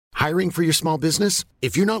Hiring for your small business?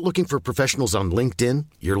 If you're not looking for professionals on LinkedIn,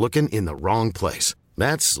 you're looking in the wrong place.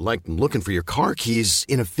 That's like looking for your car keys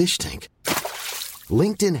in a fish tank.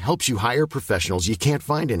 LinkedIn helps you hire professionals you can't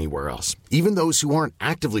find anywhere else, even those who aren't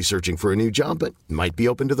actively searching for a new job but might be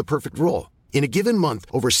open to the perfect role. In a given month,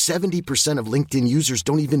 over 70% of LinkedIn users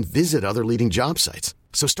don't even visit other leading job sites.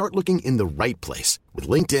 So start looking in the right place. With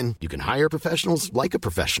LinkedIn, you can hire professionals like a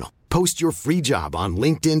professional. Post your free job on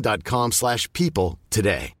linkedin.com/people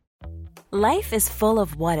today. Life is full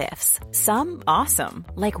of what-ifs. Some awesome,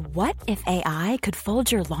 like what if AI could fold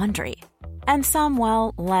your laundry? And some,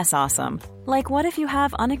 well, less awesome, like what if you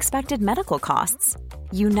have unexpected medical costs?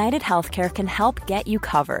 United Healthcare can help get you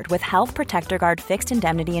covered with Health Protector Guard fixed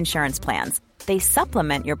indemnity insurance plans. They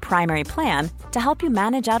supplement your primary plan to help you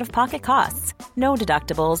manage out-of-pocket costs. No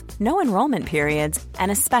deductibles, no enrollment periods,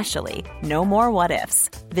 and especially no more what-ifs.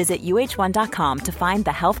 Visit uh1.com to find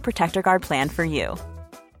the Health Protector Guard plan for you.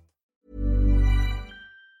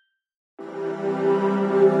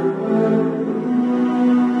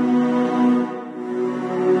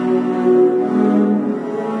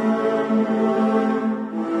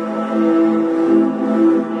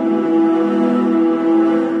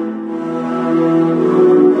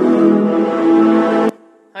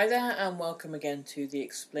 Hi there and welcome again to the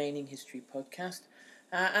Explaining History podcast,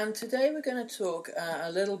 and today we're going to talk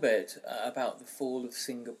a little bit about the fall of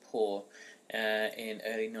Singapore in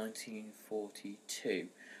early 1942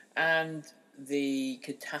 and the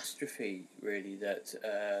catastrophe really that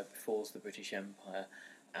befalls the British Empire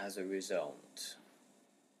as a result.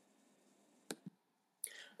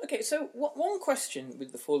 Okay, so one question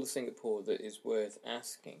with the fall of Singapore that is worth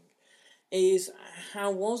asking is how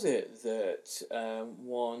was it that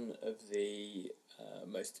one of the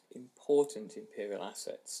most important imperial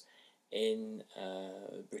assets in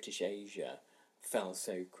British Asia fell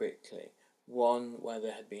so quickly? One where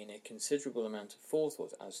there had been a considerable amount of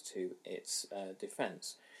forethought as to its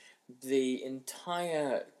defence. The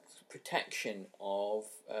entire protection of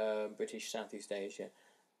British Southeast Asia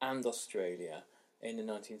and Australia in the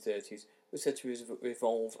 1930s was said to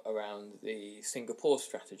revolve around the Singapore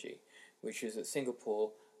strategy, which is that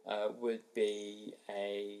Singapore would be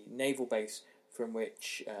a naval base from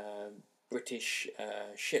which British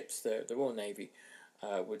ships, the Royal Navy,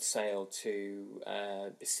 would sail to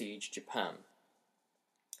besiege Japan.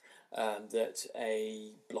 That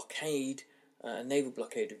a blockade, a naval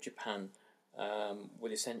blockade of Japan,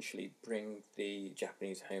 would essentially bring the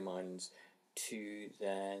Japanese home islands to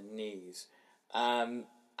their knees, and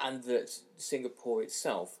that Singapore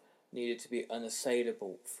itself needed to be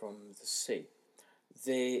unassailable from the sea.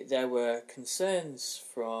 There were concerns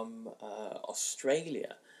from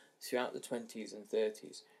Australia throughout the 20s and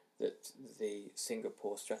 30s that the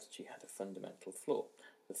Singapore strategy had a fundamental flaw.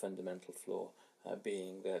 The fundamental flaw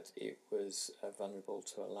being that it was vulnerable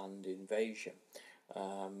to a land invasion.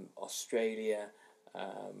 Australian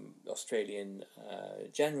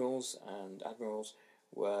generals and admirals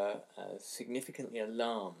were significantly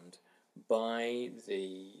alarmed by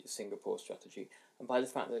the Singapore strategy and by the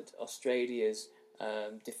fact that Australia's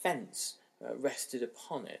defence rested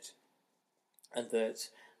upon it, and that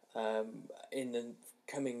in the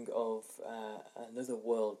coming of another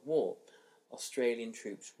world war, Australian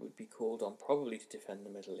troops would be called on probably to defend the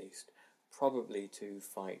Middle East, probably to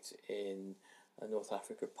fight in North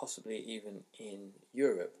Africa, possibly even in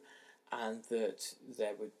Europe, and that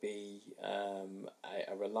there would be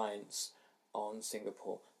a reliance on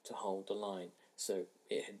Singapore to hold the line, so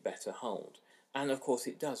it had better hold. And of course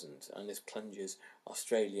it doesn't, and this plunges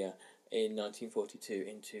Australia in 1942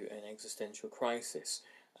 into an existential crisis,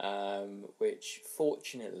 which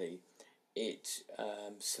fortunately it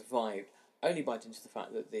survived only by dint of the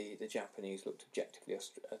fact that the Japanese looked objectively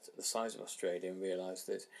at the size of Australia and realised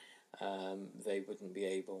that they wouldn't be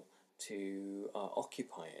able to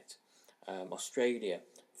occupy it. Australia,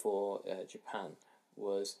 for Japan,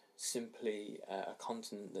 was simply a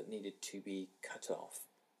continent that needed to be cut off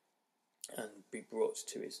and be brought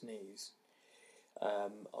to its knees.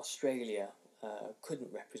 Australia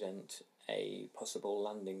couldn't represent a possible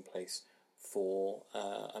landing place for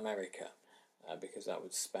America, because that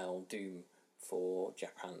would spell doom for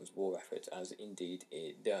Japan's war effort, as indeed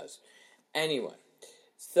it does. Anyway,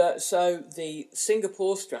 so the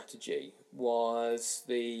Singapore strategy was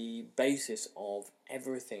the basis of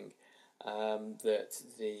everything that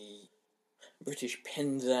the British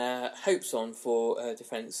pinned their hopes on for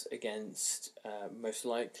defence against most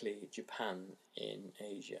likely Japan in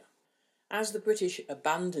Asia. As the British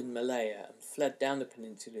abandoned Malaya and fled down the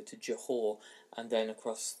peninsula to Johore and then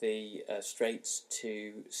across the straits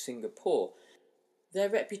to Singapore, Their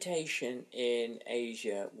reputation in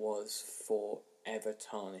Asia was forever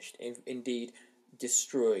tarnished, indeed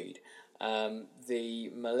destroyed.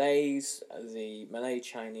 The Malays, the Malay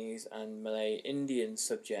Chinese and Malay Indian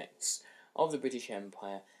subjects of the British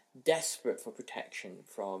Empire, desperate for protection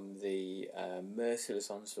from the merciless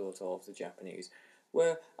onslaught of the Japanese,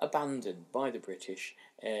 were abandoned by the British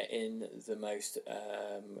in the most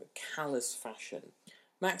callous fashion.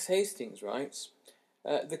 Max Hastings writes,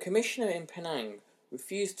 the commissioner in Penang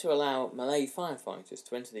refused to allow Malay firefighters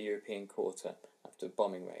to enter the European quarter after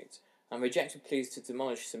bombing raids, and rejected pleas to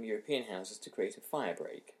demolish some European houses to create a fire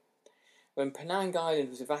break. When Penang Island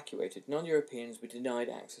was evacuated, non-Europeans were denied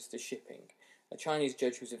access to shipping. A Chinese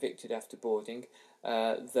judge was evicted after boarding,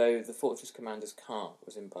 though the fortress commander's car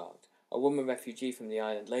was embarked. A woman refugee from the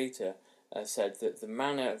island later said that the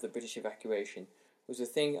manner of the British evacuation was a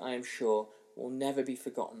thing I am sure will never be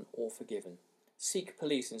forgotten or forgiven. Sikh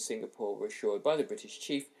police in Singapore were assured by the British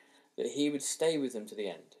chief that he would stay with them to the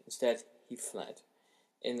end. Instead, he fled.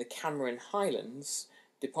 In the Cameron Highlands,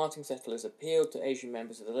 departing settlers appealed to Asian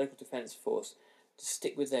members of the local defence force to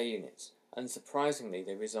stick with their units. Unsurprisingly,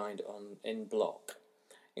 they resigned in block.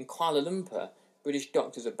 In Kuala Lumpur, British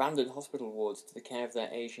doctors abandoned hospital wards to the care of their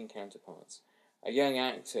Asian counterparts. A young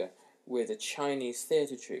actor with a Chinese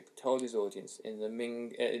theatre troupe told his audience in the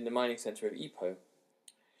mining centre of Ipoh,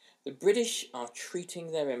 the British are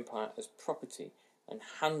treating their empire as property and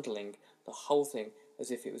handling the whole thing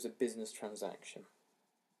as if it was a business transaction.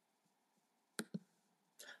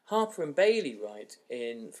 Harper and Bailey write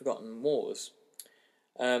in Forgotten Armies,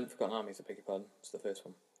 I beg your pardon, it's the first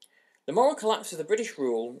one. The moral collapse of the British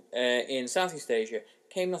rule in Southeast Asia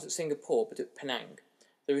came not at Singapore but at Penang.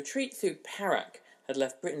 The retreat through Perak had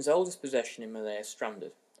left Britain's oldest possession in Malaya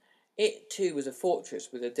stranded. It too was a fortress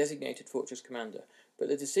with a designated fortress commander, but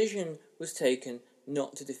the decision was taken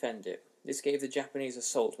not to defend it. This gave the Japanese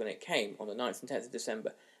assault when it came, on the 9th and 10th of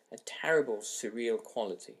December, a terrible, surreal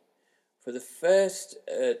quality. For the first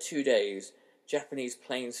 2 days, Japanese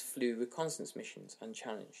planes flew reconnaissance missions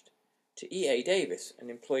unchallenged. To E.A. Davis, an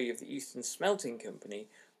employee of the Eastern Smelting Company,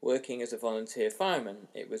 working as a volunteer fireman,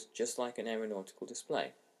 it was just like an aeronautical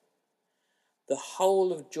display. The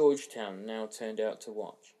whole of Georgetown now turned out to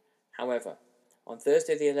watch. However, on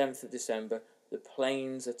Thursday the 11th of December, the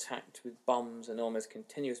planes attacked with bombs and almost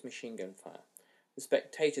continuous machine gun fire. The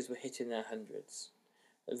spectators were hit in their hundreds.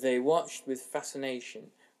 They watched with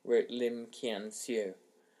fascination, wrote Lim Kian Seo,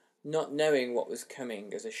 not knowing what was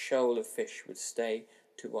coming as a shoal of fish would stay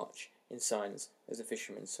to watch in silence as a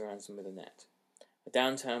fisherman surrounds them with a net. A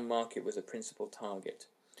downtown market was a principal target.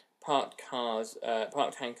 Parked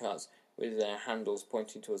handcarts with their handles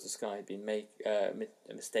pointing towards the sky had been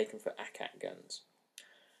mistaken for Akat guns.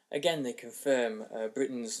 Again, they confirm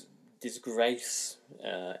Britain's disgrace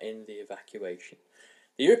in the evacuation.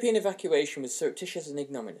 The European evacuation was surreptitious and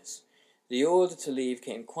ignominious. The order to leave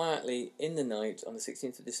came quietly in the night on the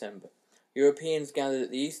 16th of December. Europeans gathered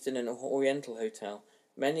at the Eastern and Oriental Hotel,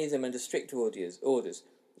 many of them under strict orders,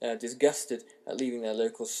 disgusted at leaving their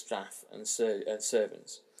local staff and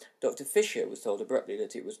servants. Dr. Fisher was told abruptly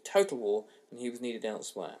that it was total war and he was needed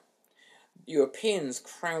elsewhere. Europeans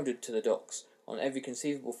crowded to the docks on every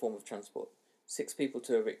conceivable form of transport. 6 people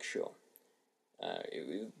to a rickshaw.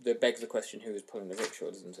 That begs the question, who was pulling the rickshaw,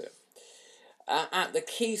 doesn't it? At the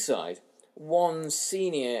quayside, one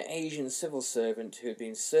senior Asian civil servant who had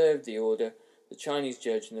been served the order, the Chinese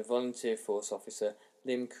judge and the volunteer force officer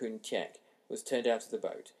Lim Kun Tiek, was turned out of the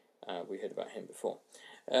boat. We heard about him before.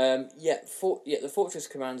 Yet the fortress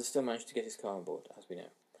commander still managed to get his car on board, as we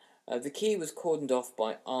know. The quay was cordoned off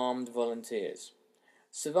by armed volunteers.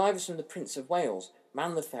 Survivors from the Prince of Wales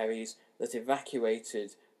manned the ferries that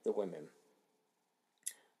evacuated the women.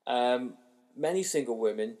 Many single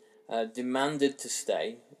women demanded to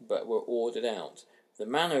stay, but were ordered out. The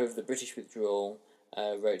manner of the British withdrawal,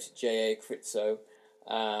 wrote J.A. Critzo,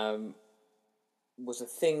 was a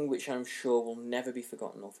thing which I'm sure will never be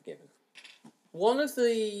forgotten or forgiven. One of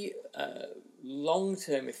the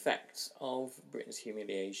long-term effects of Britain's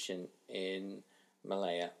humiliation in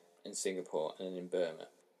Malaya, in Singapore and in Burma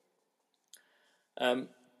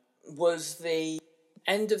was the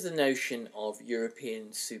end of the notion of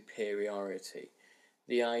European superiority.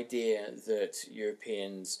 The idea that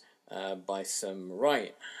Europeans, by some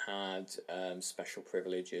right, had special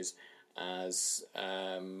privileges as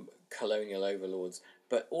colonial overlords,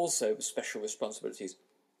 but also special responsibilities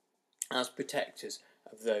as protectors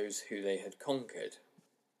of those who they had conquered.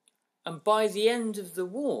 And by the end of the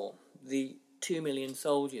war, the 2 million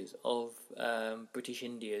soldiers of British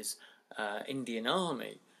India's Indian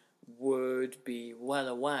Army would be well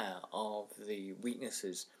aware of the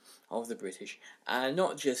weaknesses of the British, and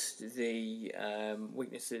not just the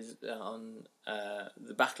weaknesses on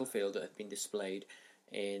the battlefield that had been displayed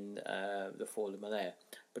in the fall of Malaya,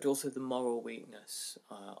 but also the moral weakness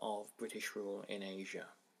of British rule in Asia.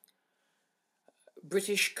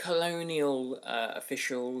 British colonial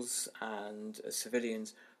officials and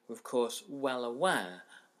civilians were, of course, well aware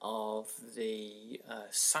of the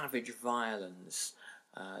savage violence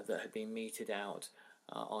that had been meted out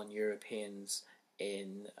on Europeans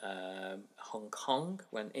in Hong Kong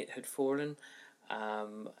when it had fallen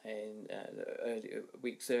in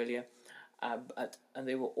weeks earlier. And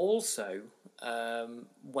they were also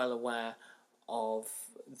well aware of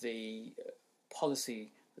the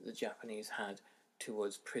policy that the Japanese had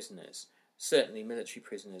towards prisoners. Certainly military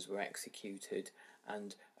prisoners were executed,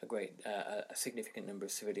 and a significant number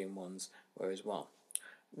of civilian ones were as well.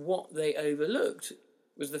 What they overlooked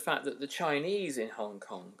was the fact that the Chinese in Hong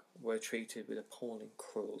Kong were treated with appalling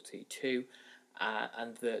cruelty too,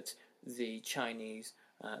 and that the Chinese,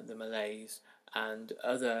 the Malays, and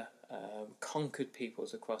other conquered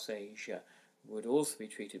peoples across Asia would also be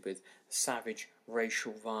treated with savage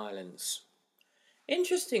racial violence.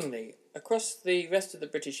 Interestingly, across the rest of the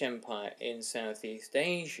British Empire in Southeast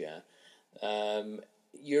Asia,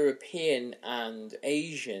 European and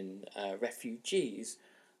Asian refugees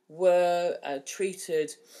were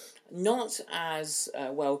treated not as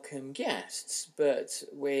welcome guests, but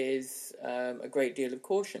with a great deal of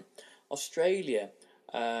caution. Australia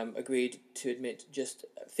agreed to admit just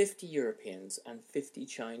 50 Europeans and 50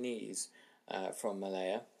 Chinese from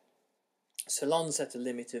Malaya. Ceylon set a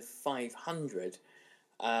limit of 500,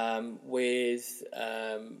 with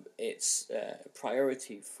its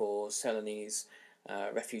priority for Ceylonese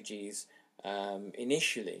refugees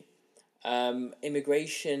initially.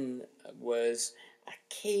 Immigration was a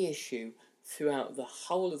key issue throughout the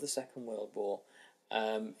whole of the Second World War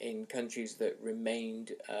in countries that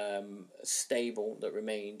remained stable, that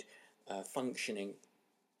remained functioning,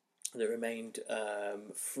 that remained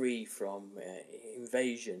free from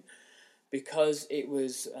invasion, because it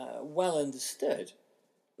was well understood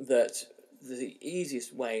that the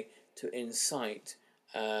easiest way to incite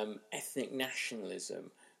ethnic nationalism,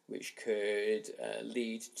 which could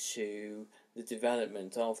lead to the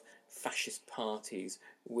development of fascist parties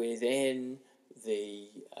within the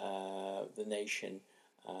nation,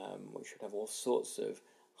 which would have all sorts of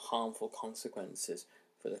harmful consequences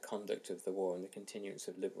for the conduct of the war and the continuance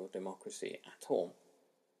of liberal democracy at all,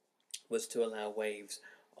 was to allow waves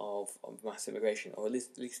of mass immigration, or at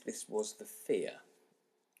least this was the fear.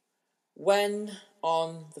 When,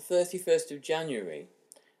 on the 31st of January,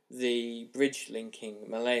 the bridge linking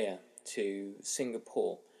Malaya to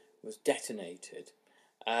Singapore was detonated,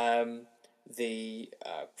 the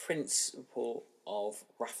principal of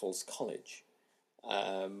Raffles College,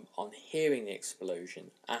 on hearing the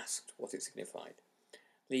explosion, asked what it signified.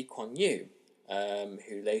 Lee Kuan Yew,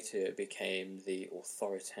 who later became the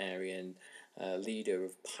authoritarian leader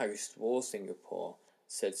of post-war Singapore,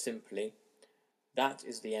 said simply, "That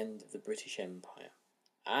is the end of the British Empire."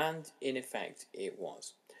 And in effect it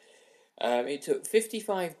was. It took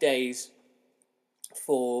 55 days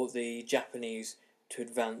for the Japanese to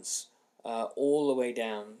advance all the way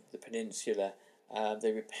down the peninsula.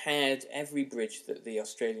 They repaired every bridge that the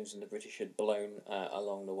Australians and the British had blown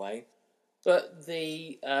along the way. But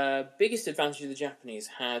the biggest advantage the Japanese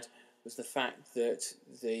had was the fact that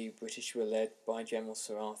the British were led by General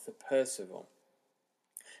Sir Arthur Percival.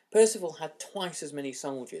 Percival had twice as many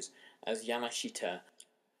soldiers as Yamashita.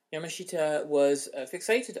 Yamashita was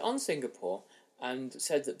fixated on Singapore and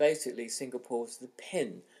said that basically Singapore was the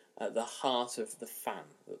pin at the heart of the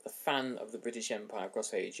fan of the British Empire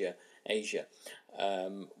across Asia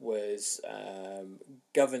was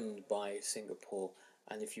governed by Singapore,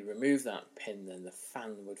 and if you remove that pin, then the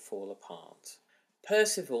fan would fall apart.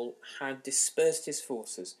 Percival had dispersed his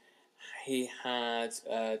forces. He had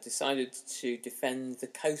decided to defend the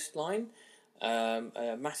coastline,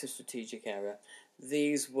 a massive strategic error.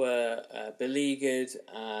 These were beleaguered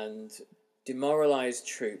and demoralised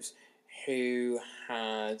troops who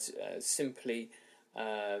had simply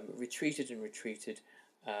retreated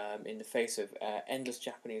in the face of endless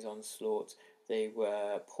Japanese onslaught. They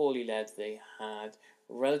were poorly led. They had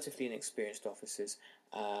relatively inexperienced officers,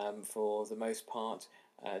 for the most part,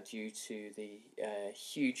 due to the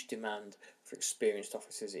huge demand for experienced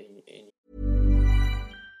officers in.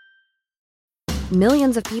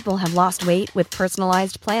 Millions of people have lost weight with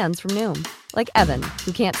personalized plans from Noom, like Evan,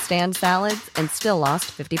 who can't stand salads and still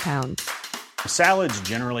lost 50 pounds. Salads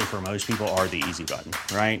generally for most people are the easy button,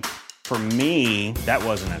 right? For me, that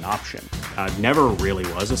wasn't an option. I never really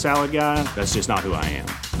was a salad guy. That's just not who I am.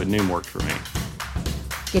 But Noom worked for me.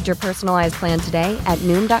 Get your personalized plan today at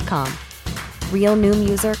Noom.com. Real Noom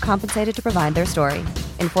user compensated to provide their story.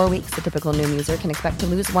 In 4 weeks, the typical Noom user can expect to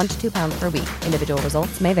lose 1 to 2 pounds per week. Individual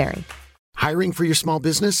results may vary. Hiring for your small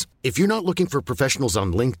business? If you're not looking for professionals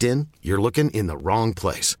on LinkedIn, you're looking in the wrong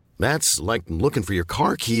place. That's like looking for your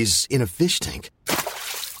car keys in a fish tank.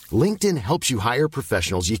 LinkedIn helps you hire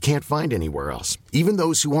professionals you can't find anywhere else, even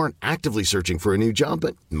those who aren't actively searching for a new job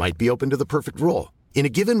but might be open to the perfect role. In a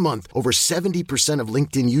given month, over 70% of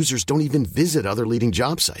LinkedIn users don't even visit other leading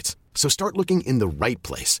job sites. So start looking in the right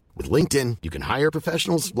place. With LinkedIn, you can hire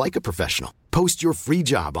professionals like a professional. Post your free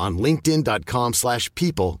job on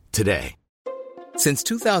linkedin.com/people today. Since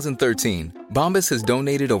 2013, Bombas has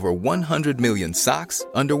donated over 100 million socks,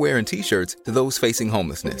 underwear, and T-shirts to those facing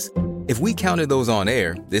homelessness. If we counted those on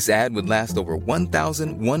air, this ad would last over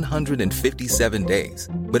 1,157 days.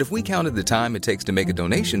 But if we counted the time it takes to make a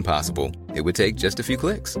donation possible, it would take just a few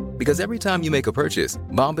clicks. Because every time you make a purchase,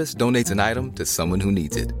 Bombas donates an item to someone who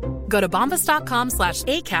needs it. Go to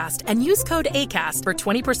bombas.com/ACAST and use code ACAST for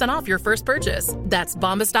 20% off your first purchase. That's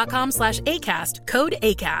bombas.com/ACAST, code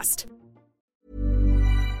ACAST.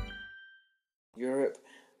 Europe,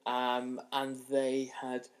 and they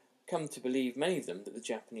had come to believe, many of them, that the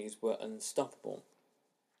Japanese were unstoppable.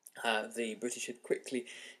 The British had quickly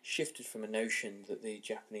shifted from a notion that the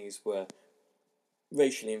Japanese were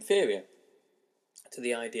racially inferior to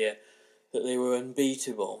the idea that they were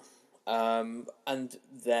unbeatable. And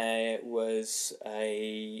there was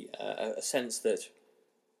a sense that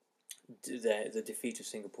the defeat of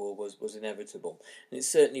Singapore was inevitable. And it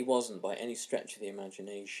certainly wasn't by any stretch of the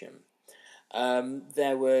imagination.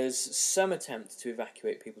 There was some attempt to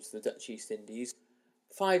evacuate people to the Dutch East Indies.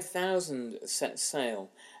 5,000 set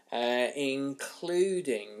sail,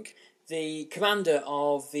 including the commander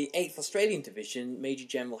of the 8th Australian Division, Major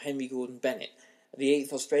General Henry Gordon Bennett. The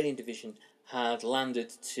 8th Australian Division had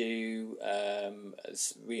landed to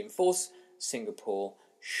reinforce Singapore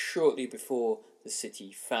shortly before the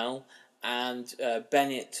city fell, and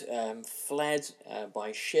Bennett fled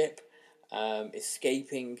by ship,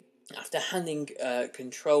 escaping. After handing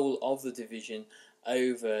control of the division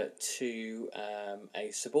over to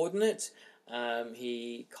a subordinate,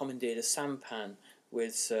 he commandeered a sampan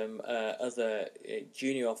with some other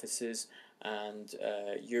junior officers and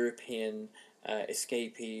European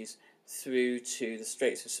escapees through to the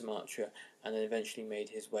Straits of Sumatra, and then eventually made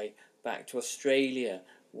his way back to Australia,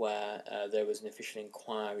 where there was an official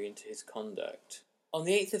inquiry into his conduct. On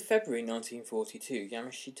the 8th of February 1942,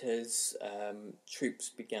 Yamashita's troops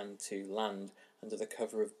began to land under the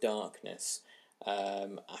cover of darkness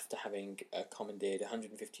after having commandeered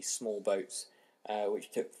 150 small boats, which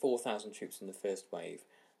took 4,000 troops in the first wave,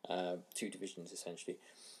 2 divisions essentially.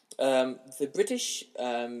 The British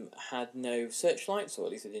had no searchlights, or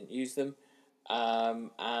at least they didn't use them,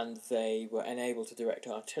 and they were unable to direct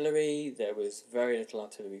artillery. There was very little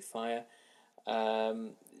artillery fire.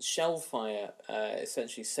 Shell fire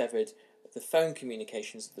essentially severed the phone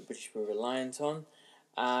communications that the British were reliant on,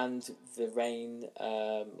 and the rain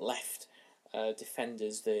left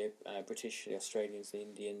defenders, the British, the Australians, the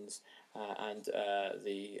Indians, and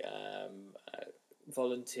the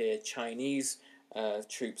volunteer Chinese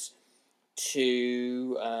troops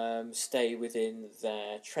to stay within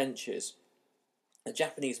their trenches. The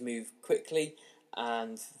Japanese moved quickly,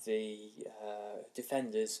 and the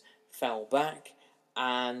defenders fell back,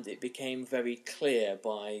 and it became very clear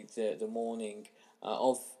by the morning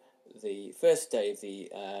of the first day of the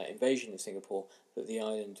invasion of Singapore that the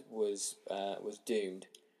island was doomed.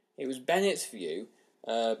 It was Bennett's view,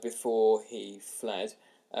 before he fled,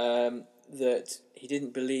 that he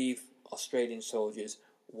didn't believe Australian soldiers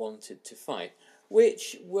wanted to fight,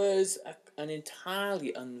 which was an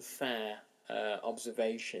entirely unfair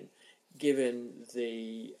observation, given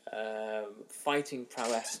the fighting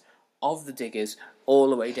prowess of the diggers all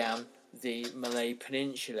the way down the Malay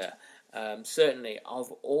Peninsula. Certainly,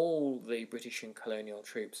 of all the British and colonial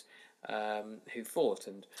troops who fought,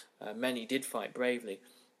 and many did fight bravely,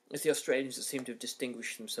 it's the Australians that seem to have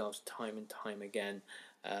distinguished themselves time and time again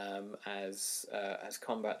as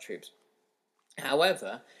combat troops.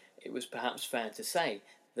 However, it was perhaps fair to say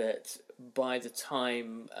that by the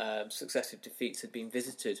time successive defeats had been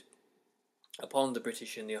visited upon the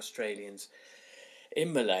British and the Australians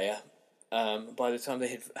in Malaya, by the time they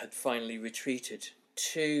had finally retreated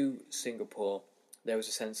to Singapore, there was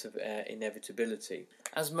a sense of inevitability.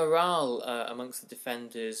 As morale amongst the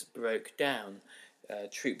defenders broke down,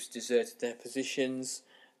 troops deserted their positions.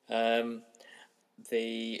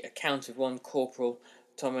 The account of one corporal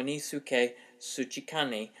Tomonisuke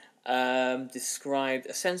Tsuchikane described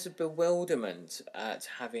a sense of bewilderment at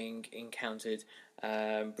having encountered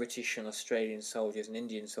British and Australian soldiers and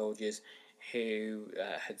Indian soldiers who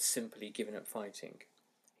had simply given up fighting.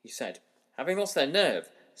 He said, having lost their nerve,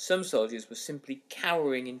 some soldiers were simply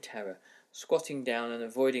cowering in terror, squatting down and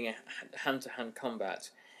avoiding a hand-to-hand combat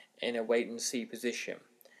in a wait-and-see position.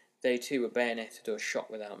 They too were bayoneted or shot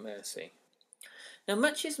without mercy. Now,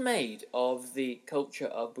 much is made of the culture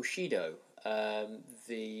of Bushido,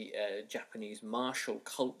 the Japanese martial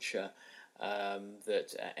culture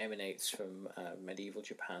that emanates from medieval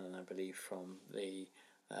Japan, and I believe from the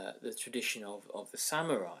tradition of the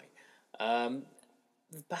samurai.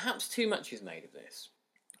 Perhaps too much is made of this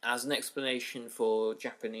as an explanation for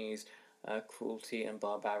Japanese cruelty and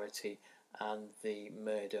barbarity and the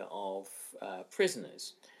murder of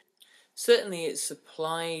prisoners. Certainly it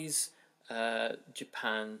supplies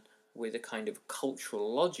Japan with a kind of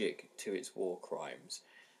cultural logic to its war crimes.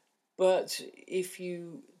 But if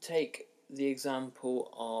you take the example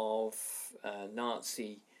of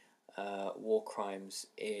Nazi war crimes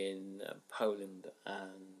in Poland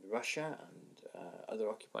and Russia and other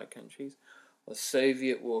occupied countries, or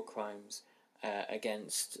Soviet war crimes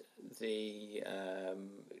against the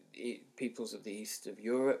peoples of the east of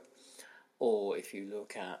Europe, or if you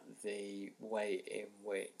look at the way in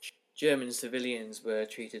which German civilians were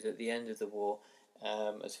treated at the end of the war,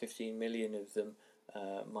 as 15 million of them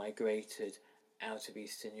migrated out of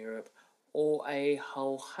Eastern Europe, or a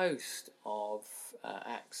whole host of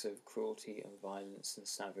acts of cruelty and violence and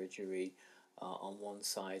savagery on one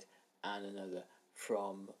side and another,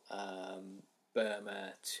 from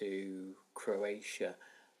Burma to Croatia,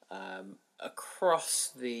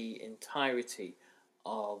 across the entirety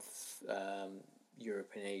of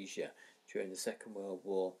Europe and Asia during the Second World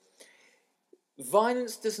War.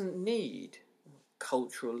 Violence doesn't need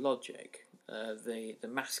cultural logic. The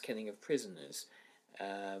mass killing of prisoners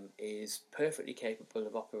is perfectly capable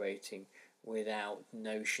of operating without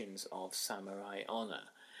notions of samurai honour.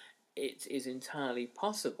 It is entirely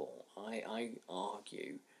possible, I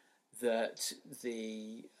argue, that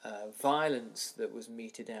the violence that was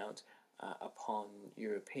meted out upon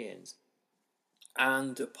Europeans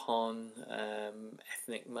and upon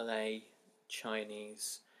ethnic Malay,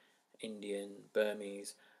 Chinese, Indian,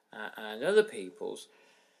 Burmese, and other peoples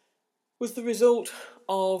was the result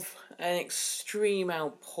of an extreme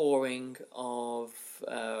outpouring of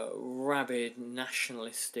rabid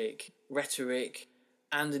nationalistic rhetoric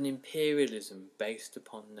and an imperialism based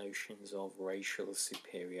upon notions of racial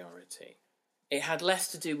superiority. It had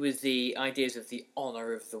less to do with the ideas of the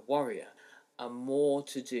honour of the warrior and more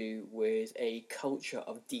to do with a culture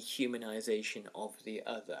of dehumanisation of the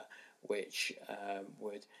other, which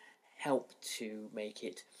would help to make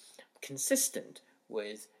it consistent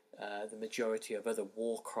with the majority of other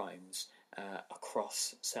war crimes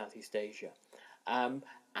across Southeast Asia.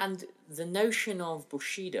 And the notion of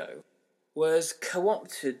Bushido was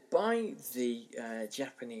co-opted by the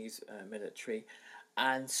Japanese military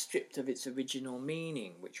and stripped of its original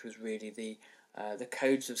meaning, which was really the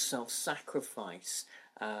codes of self-sacrifice,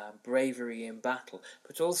 bravery in battle,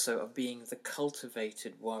 but also of being the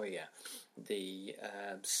cultivated warrior. The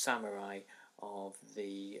samurai of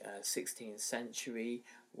the 16th century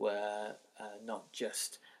were not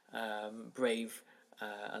just brave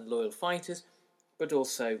and loyal fighters, but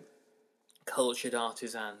also cultured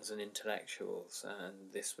artisans and intellectuals,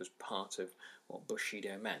 and this was part of what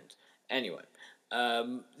Bushido meant. Anyway,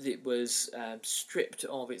 it was stripped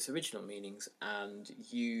of its original meanings and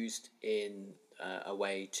used in a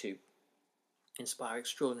way to inspire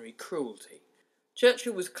extraordinary cruelty.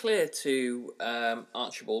 Churchill was clear to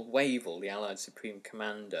Archibald Wavell, the Allied Supreme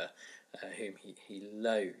Commander, whom he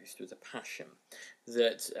loathed with a passion,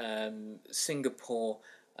 that Singapore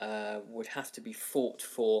would have to be fought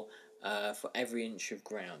for every inch of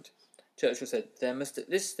ground. Churchill said, "There must at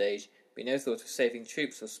this stage be no thought of saving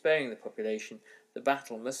troops or sparing the population. The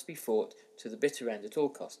battle must be fought to the bitter end at all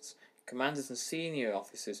costs. Commanders and senior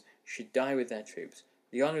officers should die with their troops.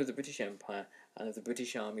 The honour of the British Empire and of the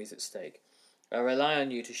British Army is at stake. I rely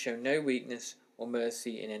on you to show no weakness or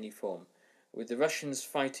mercy in any form. With the Russians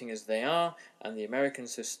fighting as they are, and the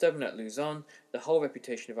Americans so stubborn at Luzon, the whole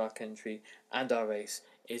reputation of our country and our race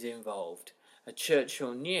is involved."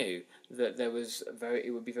 Churchill knew that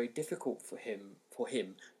it would be very difficult for him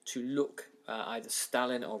to look either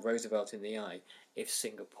Stalin or Roosevelt in the eye if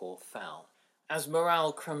Singapore fell. As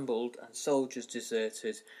morale crumbled and soldiers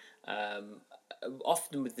deserted,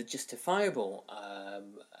 often with the justifiable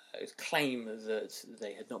claim that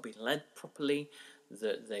they had not been led properly,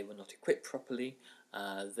 that they were not equipped properly,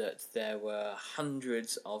 that there were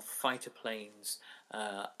hundreds of fighter planes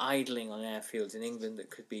idling on airfields in England that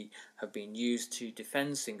could have been used to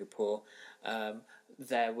defend Singapore.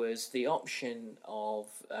 There was the option of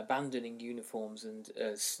abandoning uniforms and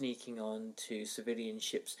sneaking on to civilian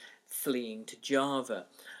ships fleeing to Java.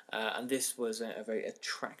 And this was a very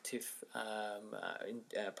attractive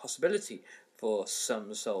possibility for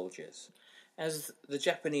some soldiers. As the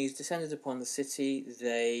Japanese descended upon the city,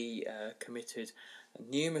 they committed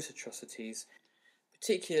numerous atrocities,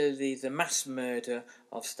 particularly the mass murder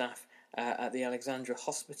of staff at the Alexandra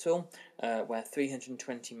Hospital, where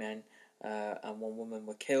 320 men and one woman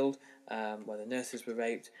were killed, where the nurses were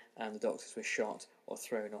raped and the doctors were shot or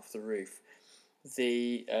thrown off the roof.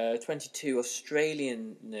 The 22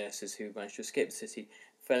 Australian nurses who managed to escape the city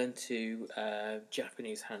fell into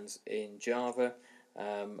Japanese hands in Java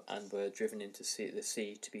and were driven into the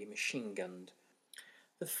sea to be machine gunned.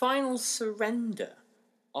 The final surrender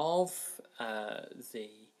of the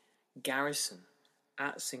garrison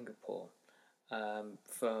at Singapore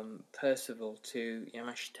from Percival to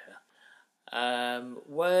Yamashita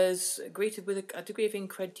was greeted with a degree of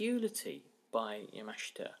incredulity by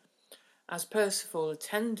Yamashita, as Percival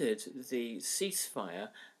attended the ceasefire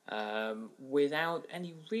without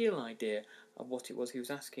any real idea of what it was he was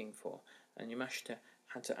asking for, and Yamashita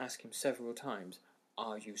had to ask him several times,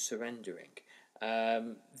 "Are you surrendering?"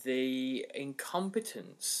 The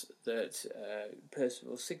incompetence that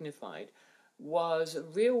Percival signified was a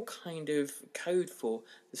real kind of code for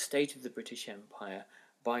the state of the British Empire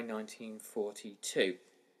by 1942.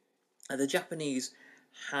 The Japanese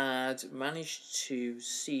had managed to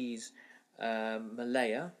seize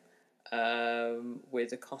Malaya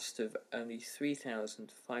with a cost of only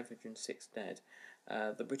 3,506 dead.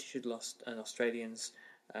 The British had lost, and Australians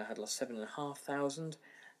had lost 7,500,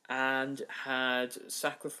 and had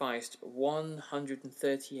sacrificed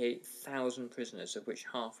 138,000 prisoners, of which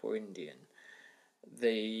half were Indian.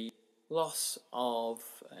 The loss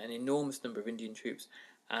of an enormous number of Indian troops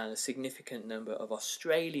and a significant number of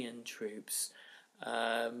Australian troops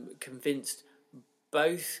convinced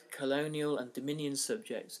both colonial and Dominion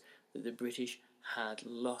subjects that the British had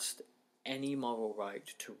lost any moral right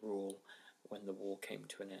to rule when the war came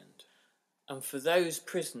to an end. And for those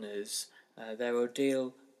prisoners, their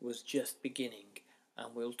ordeal was just beginning,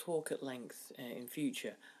 and we'll talk at length in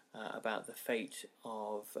future about the fate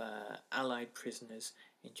of Allied prisoners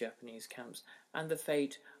in Japanese camps and the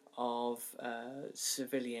fate of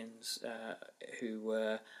civilians who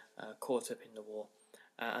were caught up in the war,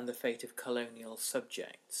 and the fate of colonial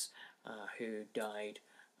subjects who died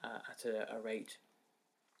at a rate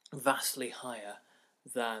vastly higher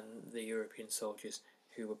than the European soldiers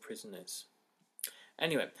who were prisoners.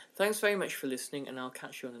 Anyway, thanks very much for listening, and I'll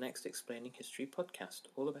catch you on the next Explaining History podcast.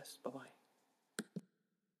 All the best. Bye-bye.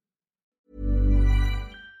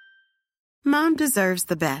 Mom deserves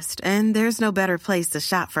the best, and there's no better place to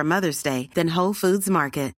shop for Mother's Day than Whole Foods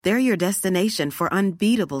Market. They're your destination for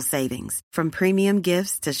unbeatable savings, from premium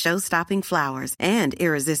gifts to show-stopping flowers and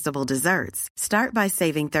irresistible desserts. Start by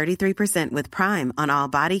saving 33% with Prime on all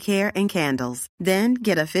body care and candles. Then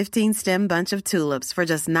get a 15-stem bunch of tulips for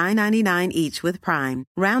just $9.99 each with Prime.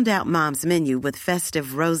 Round out Mom's menu with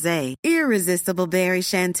festive rosé, irresistible berry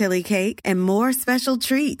chantilly cake, and more special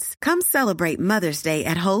treats. Come celebrate Mother's Day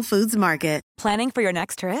at Whole Foods Market. Planning for your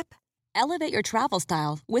next trip? Elevate your travel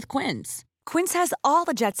style with Quince. Quince has all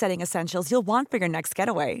the jet-setting essentials you'll want for your next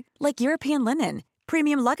getaway, like European linen,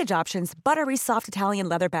 premium luggage options, buttery soft Italian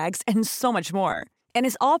leather bags, and so much more. And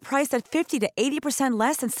is all priced at 50 to 80%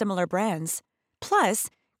 less than similar brands. Plus,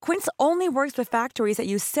 Quince only works with factories that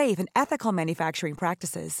use safe and ethical manufacturing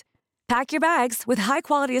practices. Pack your bags with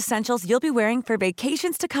high-quality essentials you'll be wearing for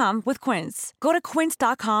vacations to come with Quince. Go to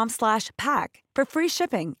quince.com/pack for free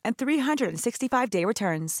shipping and 365-day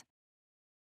returns.